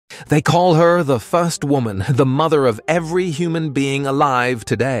They call her the first woman, the mother of every human being alive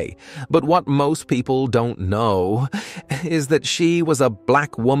today. But what most people don't know is that she was a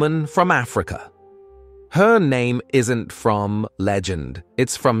black woman from Africa. Her name isn't from legend,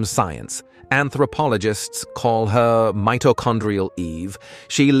 it's from science. Anthropologists call her Mitochondrial Eve.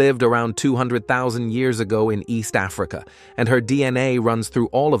 She lived around 200,000 years ago in East Africa, and her DNA runs through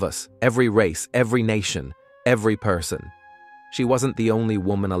all of us, every race, every nation, every person. She wasn't the only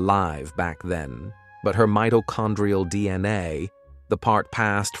woman alive back then, but her mitochondrial DNA, the part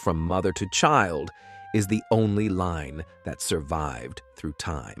passed from mother to child, is the only line that survived through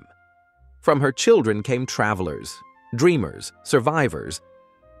time. From her children came travelers, dreamers, survivors,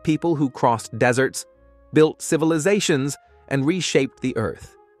 people who crossed deserts, built civilizations, and reshaped the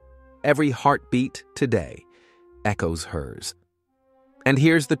earth. Every heartbeat today echoes hers. And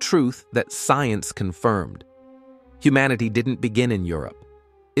here's the truth that science confirmed. Humanity didn't begin in Europe.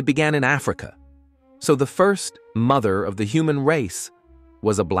 It began in Africa. So the first mother of the human race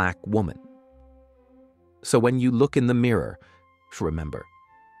was a black woman. So when you look in the mirror, remember,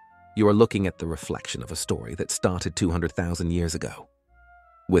 you are looking at the reflection of a story that started 200,000 years ago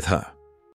with her.